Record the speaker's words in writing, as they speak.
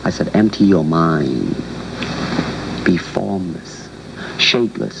I said, empty your mind. Be formless,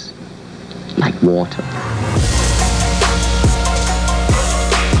 shapeless, like water.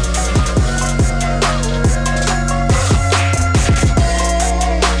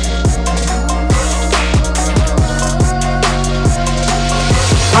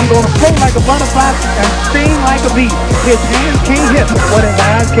 I'm gonna float like a butterfly and sting like a bee. His hands can't hit what his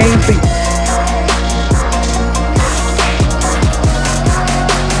eyes can't see.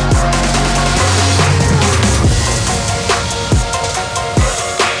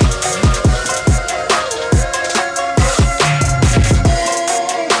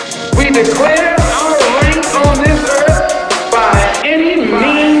 We declare our rank on this earth by any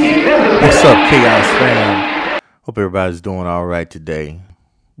means necessary. What's up, Chaos fam? Hope everybody's doing all right today.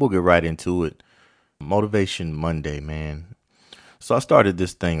 We'll get right into it. Motivation Monday, man. So I started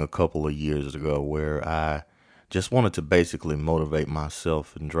this thing a couple of years ago where I just wanted to basically motivate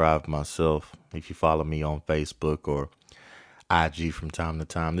myself and drive myself. If you follow me on Facebook or IG from time to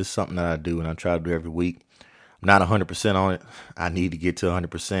time, this is something that I do and I try to do every week. I'm not 100% on it. I need to get to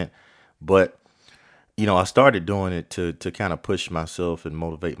 100%. But I started doing it to kind of push myself and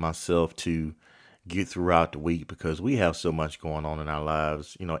motivate myself to get throughout the week because we have so much going on in our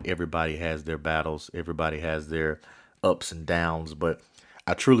lives. Everybody has their battles, everybody has their ups and downs, but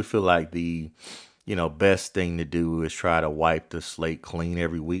I truly feel like the best thing to do is try to wipe the slate clean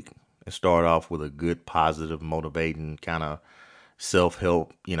every week and start off with a good, positive, motivating kind of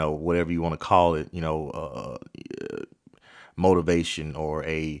self-help, whatever you want to call it, motivation or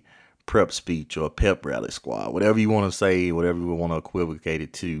a prep speech or a pep rally squad, whatever you want to say, whatever you want to equivocate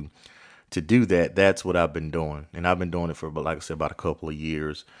it to do that. That's what I've been doing. And I've been doing it for, like I said, about a couple of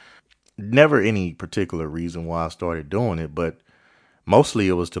years. Never any particular reason why I started doing it, but mostly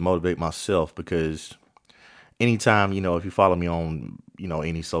it was to motivate myself because anytime, if you follow me on,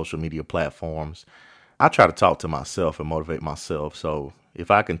 any social media platforms, I try to talk to myself and motivate myself. So if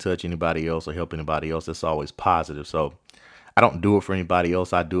I can touch anybody else or help anybody else, that's always positive. So I don't do it for anybody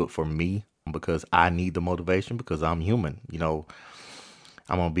else. I do it for me because I need the motivation because I'm human.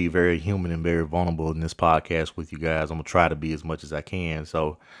 I'm going to be very human and very vulnerable in this podcast with you guys. I'm going to try to be as much as I can.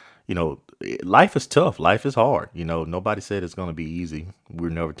 So, life is tough. Life is hard. Nobody said it's going to be easy. We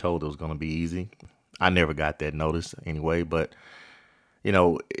were never told it was going to be easy. I never got that notice anyway, but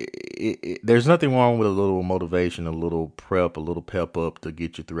there's nothing wrong with a little motivation, a little prep, a little pep up to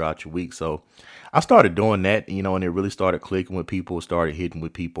get you throughout your week. So I started doing that, and it really started clicking with people, started hitting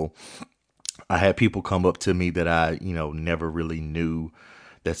with people. I had people come up to me that I, never really knew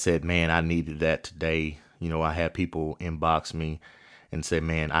that said, man, I needed that today. I had people inbox me and say,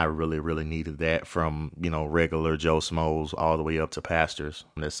 man, I really, really needed that from, regular Joe Smoes all the way up to pastors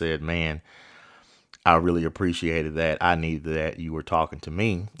that said, man, I really appreciated that. I needed that. You were talking to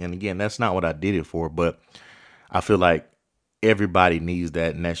me. And again, that's not what I did it for, but I feel like everybody needs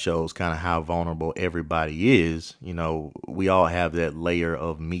that. And that shows kind of how vulnerable everybody is. We all have that layer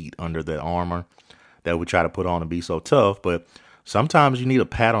of meat under that armor that we try to put on and be so tough. But sometimes you need a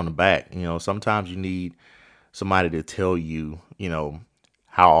pat on the back. Sometimes you need somebody to tell you,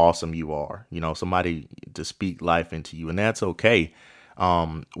 how awesome you are, somebody to speak life into you. And that's okay.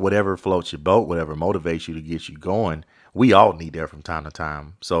 Whatever floats your boat, whatever motivates you to get you going, we all need that from time to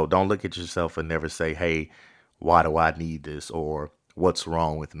time. So don't look at yourself and never say, hey, why do I need this? Or what's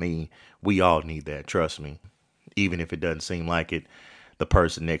wrong with me? We all need that. Trust me. Even if it doesn't seem like it, the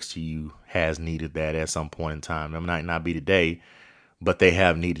person next to you has needed that at some point in time. It might not be today, but they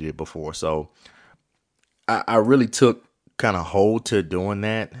have needed it before. So I really took kind of hold to doing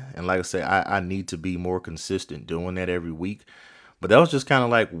that. And like I said, I need to be more consistent doing that every week. But that was just kind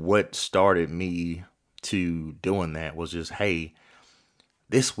of like what started me to doing that was just, hey,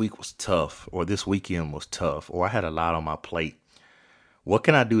 this week was tough, or this weekend was tough, or I had a lot on my plate. What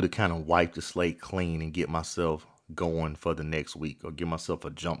can I do to kind of wipe the slate clean and get myself going for the next week or give myself a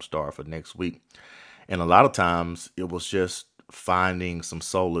jump start for next week? And a lot of times it was just finding some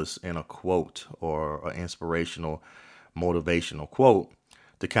solace in a quote or an inspirational, motivational quote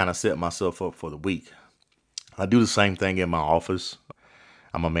to kind of set myself up for the week. I do the same thing in my office.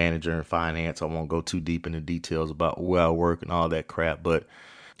 I'm a manager in finance. I won't go too deep into details about where I work and all that crap, but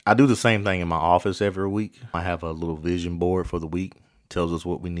I do the same thing in my office every week. I have a little vision board for the week, tells us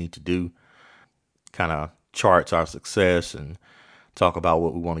what we need to do, kind of charts our success and talk about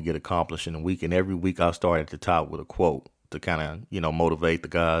what we want to get accomplished in a week. And every week I start at the top with a quote to kind of, motivate the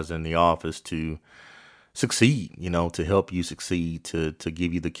guys in the office to succeed, to help you succeed, to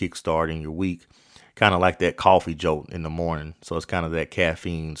give you the kickstart in your week. Kind of like that coffee jolt in the morning. So it's kind of that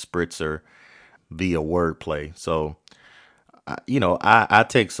caffeine spritzer via wordplay. So I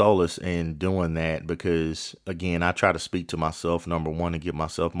take solace in doing that because, again, I try to speak to myself, number one, to get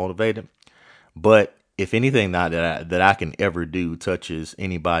myself motivated. But if anything that I can ever do touches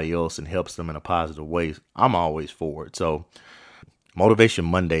anybody else and helps them in a positive way, I'm always for it. So Motivation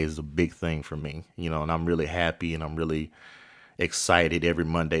Monday is a big thing for me, and I'm really happy and I'm really excited every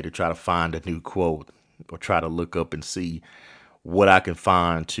Monday to try to find a new quote or try to look up and see what I can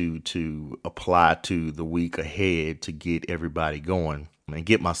find to apply to the week ahead to get everybody going and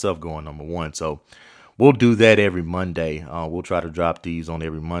get myself going, number one. So we'll do that every Monday. We'll try to drop these on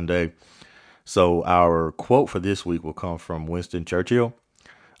every Monday. So our quote for this week will come from Winston Churchill.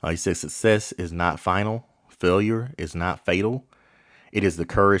 He says, "Success is not final. Failure is not fatal. It is the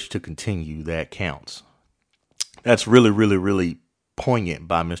courage to continue that counts." That's really, really, really poignant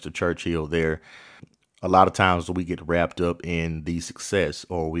by Mr. Churchill there. A lot of times we get wrapped up in the success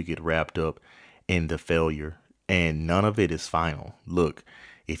or we get wrapped up in the failure, and none of it is final. Look,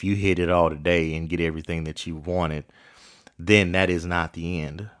 if you hit it all today and get everything that you wanted, then that is not the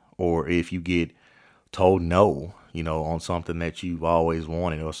end. Or if you get told no, on something that you've always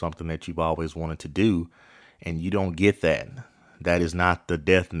wanted or something that you've always wanted to do, and you don't get that, that is not the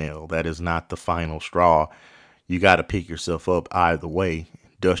death knell. That is not the final straw. You got to pick yourself up either way,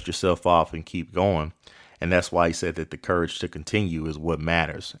 dust yourself off, and keep going. And that's why he said that the courage to continue is what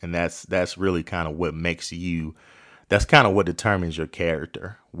matters. And that's really kind of what makes you. That's kind of what determines your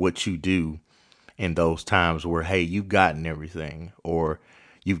character, what you do in those times where, hey, you've gotten everything, or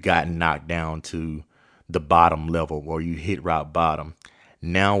you've gotten knocked down to the bottom level, or you hit rock bottom.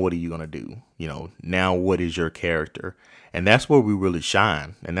 Now, what are you going to do? Now what is your character? And that's where we really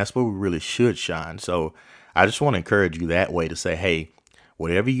shine. And that's where we really should shine. So I just want to encourage you that way to say, hey,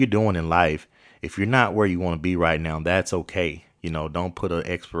 whatever you're doing in life, if you're not where you want to be right now, that's okay. Don't put an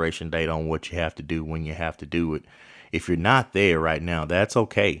expiration date on what you have to do when you have to do it. If you're not there right now, that's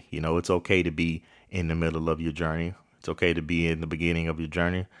okay. It's okay to be in the middle of your journey. It's okay to be in the beginning of your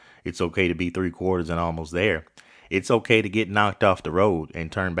journey. It's okay to be 3/4 and almost there. It's okay to get knocked off the road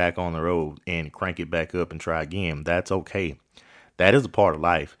and turn back on the road and crank it back up and try again. That's okay. That is a part of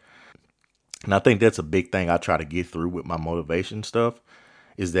life. And I think that's a big thing I try to get through with my motivation stuff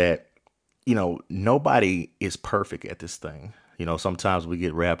is that, nobody is perfect at this thing. Sometimes we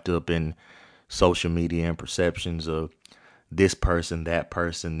get wrapped up in social media and perceptions of this person, that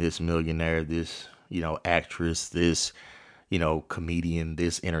person, this millionaire, this, actress, this, comedian,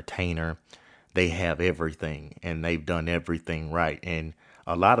 this entertainer. They have everything and they've done everything right. And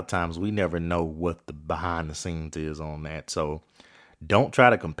a lot of times we never know what the behind the scenes is on that. So don't try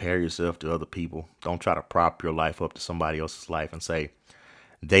to compare yourself to other people. Don't try to prop your life up to somebody else's life and say,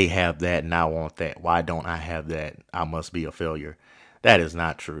 they have that and I want that. Why don't I have that? I must be a failure. That is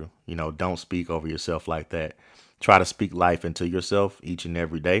not true. Don't speak over yourself like that. Try to speak life into yourself each and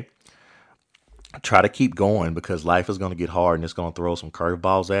every day. Try to keep going because life is going to get hard and it's going to throw some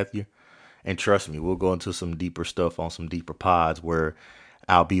curveballs at you. And trust me, we'll go into some deeper stuff on some deeper pods where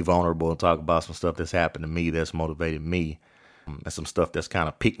I'll be vulnerable and talk about some stuff that's happened to me that's motivated me, and some stuff that's kind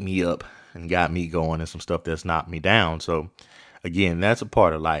of picked me up and got me going, and some stuff that's knocked me down. So again, that's a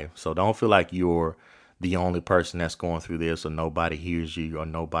part of life. So don't feel like you're the only person that's going through this or nobody hears you or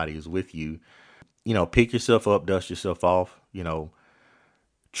nobody is with you. Pick yourself up, dust yourself off,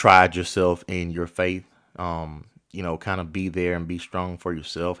 tried yourself in your faith. Kind of be there and be strong for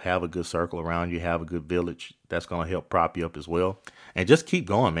yourself. Have a good circle around you. Have a good village that's going to help prop you up as well. And just keep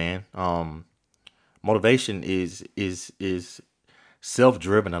going, man. Motivation is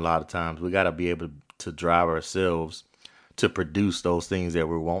self-driven a lot of times. We got to be able to drive ourselves to produce those things that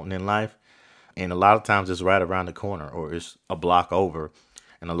we're wanting in life. And a lot of times it's right around the corner or it's a block over.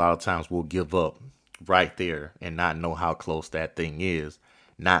 And a lot of times we'll give up right there and not know how close that thing is,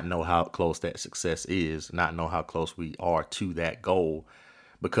 not know how close that success is, not know how close we are to that goal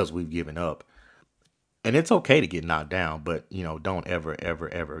because we've given up. And it's okay to get knocked down, but don't ever, ever,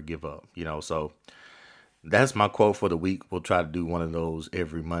 ever give up. So that's my quote for the week. We'll try to do one of those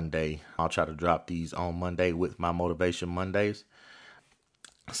every Monday. I'll try to drop these on Monday with my Motivation Mondays.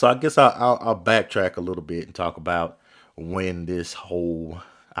 So I guess I'll backtrack a little bit and talk about when this whole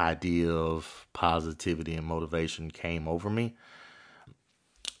idea of positivity and motivation came over me.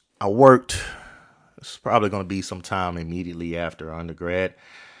 I worked, it's probably going to be sometime immediately after undergrad.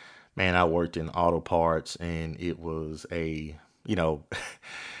 Man, I worked in auto parts and it was it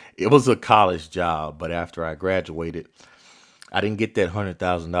was a college job. But after I graduated, I didn't get that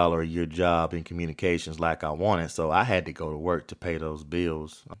 $100,000 a year job in communications like I wanted. So I had to go to work to pay those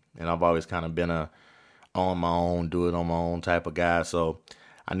bills. And I've always kind of been a on my own, do it on my own type of guy. So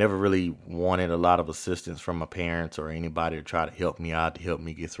I never really wanted a lot of assistance from my parents or anybody to try to help me out, to help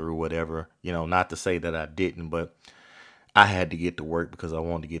me get through whatever. Not to say that I didn't, but I had to get to work because I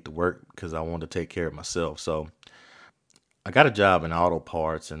wanted to get to work because I wanted to take care of myself. So I got a job in auto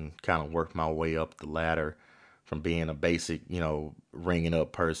parts and kind of worked my way up the ladder from being a basic, ringing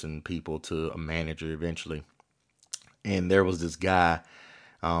up person, people to a manager eventually. And there was this guy,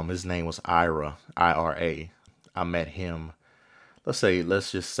 his name was Ira, IRA. I met him,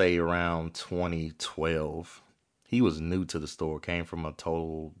 let's just say around 2012. He was new to the store, came from a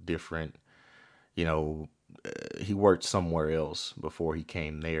total different, you know, he worked somewhere else before he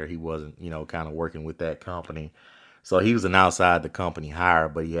came there. He wasn't, kind of working with that company. So he was an outside the company hire,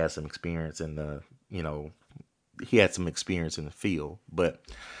 but he had some experience in you know, he had some experience in the field. But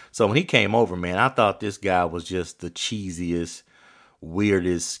so when he came over, man, I thought this guy was just the cheesiest,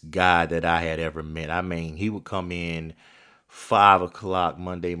 weirdest guy that I had ever met. I mean, he would come in 5 o'clock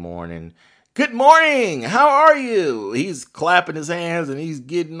Monday morning. Good morning. How are you? He's clapping his hands and he's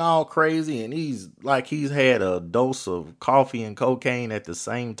getting all crazy and he's like he's had a dose of coffee and cocaine at the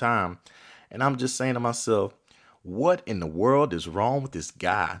same time. And I'm just saying to myself, what in the world is wrong with this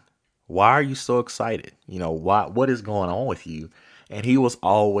guy? Why are you so excited? What is going on with you? And he was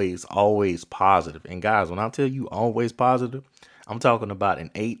always, always positive. And guys, when I tell you always positive, I'm talking about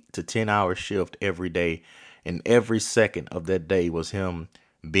an 8 to 10 hour shift every day. And every second of that day was him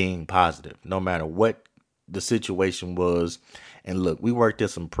being positive, no matter what the situation was. And look, we worked at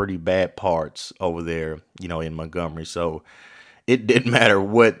some pretty bad parts over there, in Montgomery. So it didn't matter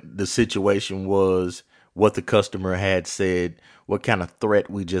what the situation was, what the customer had said, what kind of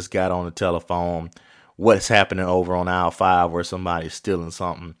threat we just got on the telephone, what's happening over on aisle 5 where somebody's stealing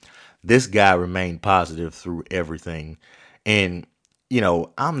something. This guy remained positive through everything. And,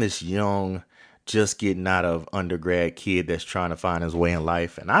 I'm this young, just getting out of undergrad kid that's trying to find his way in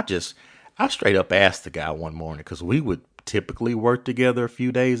life. And I straight up asked the guy one morning, because we would typically work together a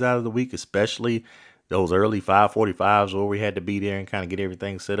few days out of the week, especially those early 5:45s where we had to be there and kind of get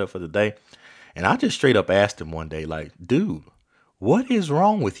everything set up for the day. And I just straight up asked him one day, like, dude, what is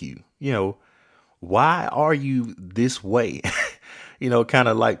wrong with you? Why are you this way? Kind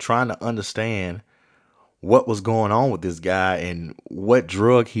of like trying to understand what was going on with this guy and what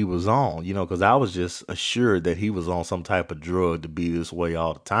drug he was on, because I was just assured that he was on some type of drug to be this way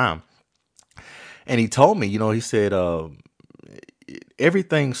all the time. And he told me, he said,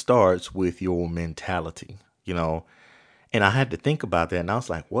 everything starts with your mentality, and I had to think about that. And I was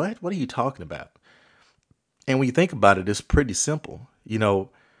like, what? What are you talking about? And when you think about it, it's pretty simple.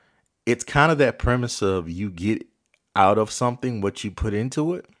 It's kind of that premise of you get out of something what you put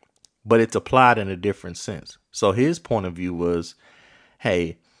into it, but it's applied in a different sense. So his point of view was,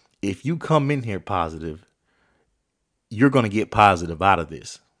 hey, if you come in here positive, you're going to get positive out of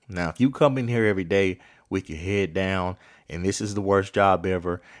this. Now, if you come in here every day with your head down and this is the worst job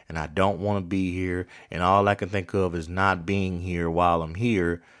ever and I don't want to be here and all I can think of is not being here while I'm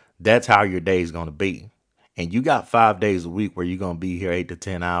here, that's how your day is going to be. And you got 5 days a week where you're going to be here 8 to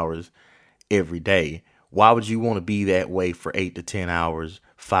 10 hours every day. Why would you want to be that way for 8 to 10 hours,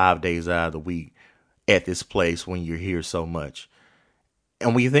 5 days out of the week at this place when you're here so much?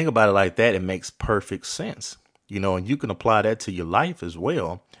 And when you think about it like that, it makes perfect sense. And you can apply that to your life as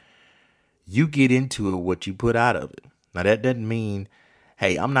well. You get into it what you put out of it. Now, that doesn't mean,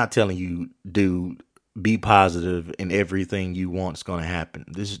 hey, I'm not telling you, dude, be positive and everything you want is going to happen.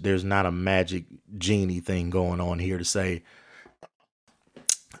 There's not a magic genie thing going on here to say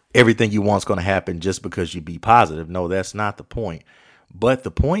everything you want is going to happen just because you be positive. No, that's not the point. But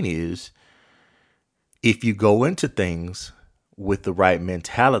the point is, if you go into things with the right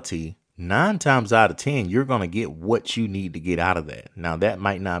mentality, 9 times out of 10, you're going to get what you need to get out of that. Now, that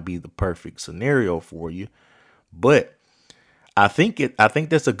might not be the perfect scenario for you, but I think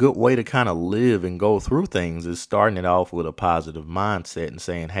that's a good way to kind of live and go through things, is starting it off with a positive mindset and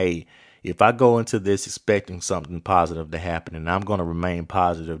saying, hey, if I go into this expecting something positive to happen and I'm going to remain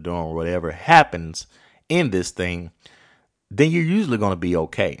positive during whatever happens in this thing, then you're usually going to be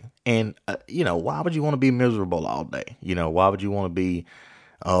okay. And, why would you want to be miserable all day? Why would you want to be,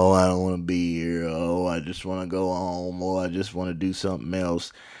 oh, I don't want to be here. Oh, I just want to go home. Or I just want to do something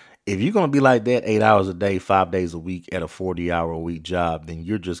else. If you're going to be like that 8 hours a day, 5 days a week at a 40-hour-a-week job, then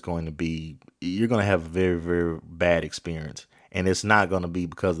you're going to have a very, very bad experience. And it's not going to be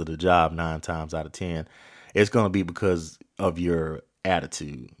because of the job 9 times out of 10. It's going to be because of your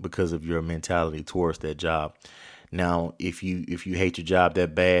attitude, because of your mentality towards that job. Now, if you hate your job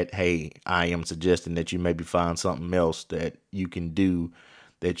that bad, hey, I am suggesting that you maybe find something else that you can do,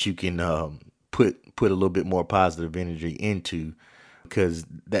 that you can put a little bit more positive energy into, because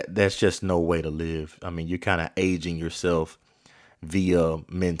that's just no way to live. I mean, you're kind of aging yourself via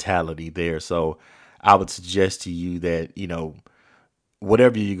mentality there. So I would suggest to you that,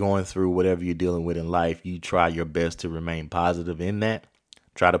 whatever you're going through, whatever you're dealing with in life, you try your best to remain positive in that.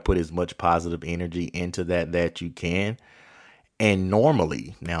 Try to put as much positive energy into that you can. And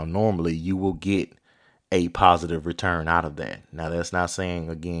normally you will get a positive return out of that. Now, that's not saying,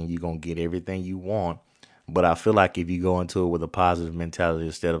 again, you're going to get everything you want. But I feel like if you go into it with a positive mentality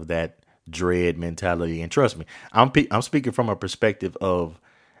instead of that dread mentality, and trust me, I'm speaking from a perspective of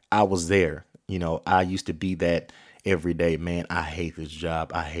I was there. I used to be that every day. Man, I hate this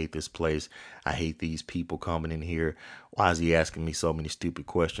job. I hate this place. I hate these people coming in here. Why is he asking me so many stupid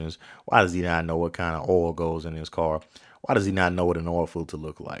questions? Why does he not know what kind of oil goes in his car? Why does he not know what an oil filter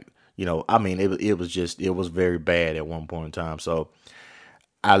look like? I mean, it was very bad at one point in time. So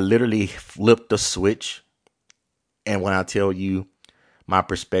I literally flipped the switch. And when I tell you my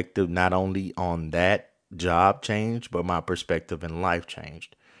perspective, not only on that job changed, but my perspective in life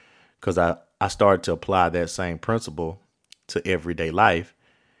changed. Because I started to apply that same principle to everyday life.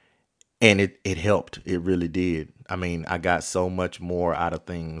 And it helped. It really did. I mean, I got so much more out of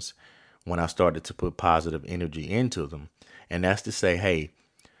things when I started to put positive energy into them. And that's to say, hey,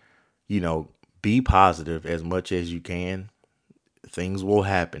 you know, be positive as much as you can. Things will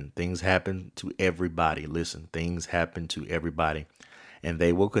happen. Things happen to everybody. Listen, things happen to everybody, and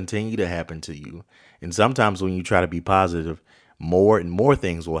they will continue to happen to you. And sometimes when you try to be positive, more and more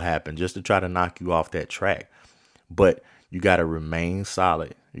things will happen just to try to knock you off that track. But you got to remain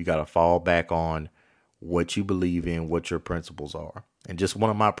solid. You got to fall back on what you believe in, what your principles are. And just one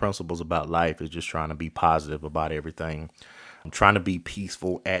of my principles about life is just trying to be positive about everything. I'm trying to be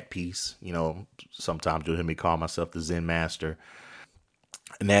peaceful, at peace. Sometimes you'll hear me call myself the Zen master.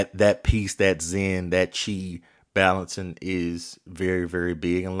 And that peace, that zen, that chi balancing is very, very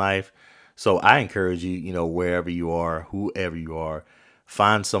big in life. So I encourage you, wherever you are, whoever you are,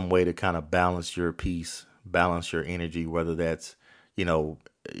 find some way to kind of balance your peace, balance your energy, whether that's, you know,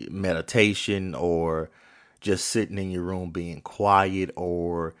 meditation or just sitting in your room being quiet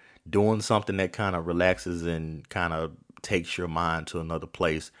or doing something that kind of relaxes and kind of takes your mind to another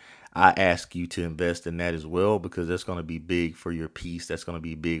place. I ask you to invest in that as well because that's going to be big for your peace. That's going to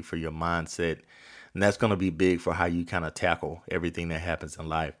be big for your mindset. And that's going to be big for how you kind of tackle everything that happens in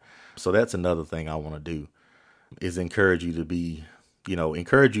life. So that's another thing I want to do is encourage you to be,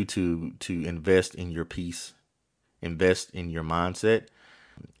 encourage you to invest in your peace, invest in your mindset,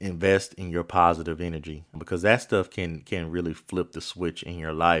 invest in your positive energy because that stuff can really flip the switch in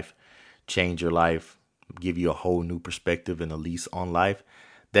your life, change your life, give you a whole new perspective and a lease on life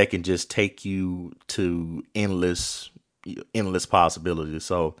that can just take you to endless possibilities.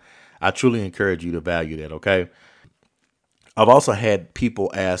 So I truly encourage you to value that, okay? I've also had people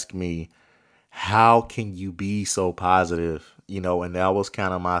ask me, how can you be so positive? And that was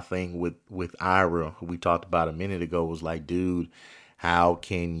kind of my thing with Ira, who we talked about a minute ago, was like, dude, how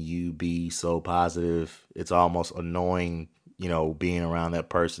can you be so positive? It's almost annoying, being around that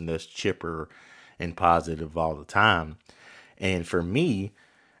person that's chipper and positive all the time. And for me,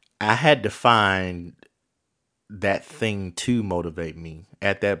 I had to find that thing to motivate me.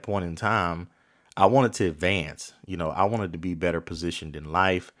 At that point in time, I wanted to advance. I wanted to be better positioned in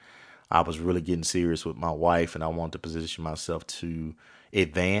life. I was really getting serious with my wife, and I wanted to position myself to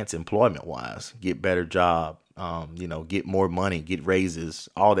advance employment wise, get better job, get more money, get raises,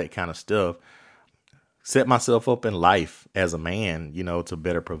 all that kind of stuff. Set myself up in life as a man, to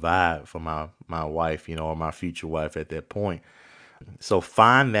better provide for my wife, or my future wife at that point. So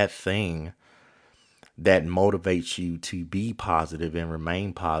find that thing that motivates you to be positive and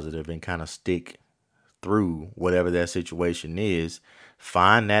remain positive and kind of stick through whatever that situation is.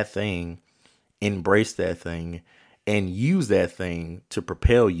 Find that thing, embrace that thing, and use that thing to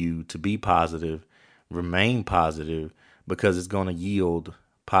propel you to be positive, remain positive, because it's going to yield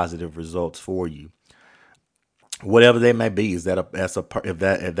positive results for you. Whatever they may be, if that's a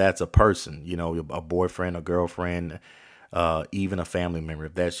person, a boyfriend, a girlfriend, even a family member.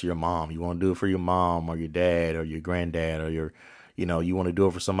 If that's your mom, you want to do it for your mom or your dad or your granddad or you want to do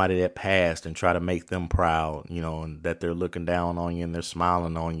it for somebody that passed and try to make them proud, and that they're looking down on you and they're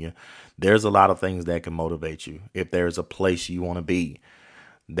smiling on you. There's a lot of things that can motivate you. If there's a place you want to be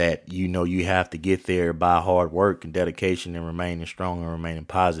that you have to get there by hard work and dedication and remaining strong and remaining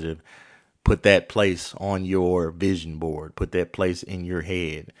positive, put that place on your vision board, put that place in your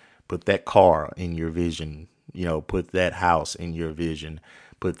head, put that car in your vision, put that house in your vision,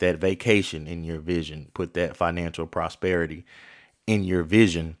 put that vacation in your vision, put that financial prosperity in your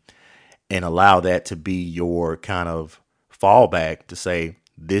vision, and allow that to be your kind of fallback to say,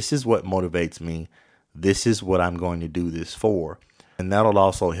 this is what motivates me. This is what I'm going to do this for. And that'll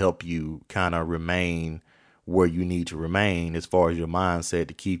also help you kind of remain where you need to remain as far as your mindset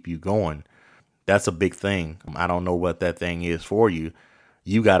to keep you going. That's a big thing. I don't know what that thing is for you.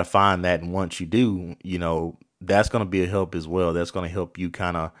 You got to find that. And once you do, that's going to be a help as well. That's going to help you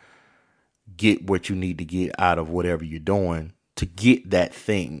kind of get what you need to get out of whatever you're doing to get that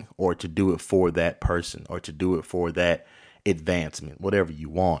thing, or to do it for that person, or to do it for that advancement, whatever you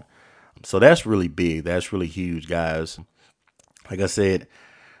want. So that's really big. That's really huge, guys. Like I said,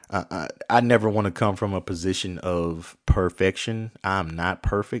 I never want to come from a position of perfection. I'm not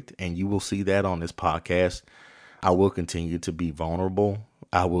perfect, and you will see that on this podcast. I will continue to be vulnerable.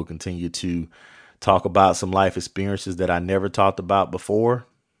 I will continue to talk about some life experiences that I never talked about before.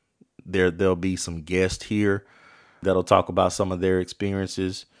 There'll be some guests here that'll talk about some of their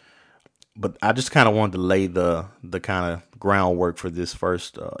experiences. But I just kind of wanted to lay the kind of groundwork for this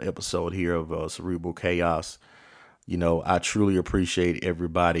first episode here of Cerebral Chaos. I truly appreciate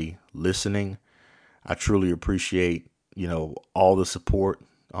everybody listening. I truly appreciate, all the support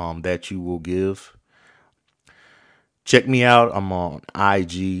that you will give. Check me out. I'm on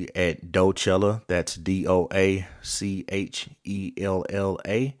IG at Dochella. That's DOACHELLA.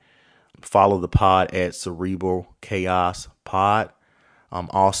 Follow the pod at Cerebral Chaos Pod. I'm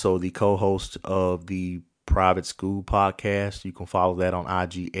also the co-host of the Private School Podcast. You can follow that on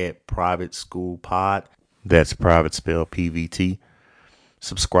IG at Private School Pod. That's private spelled PVT.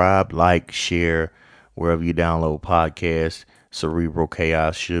 Subscribe, like, share wherever you download podcasts. Cerebral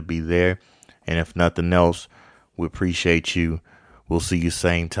Chaos should be there. And if nothing else, we appreciate you. We'll see you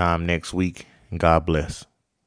same time next week. And God bless.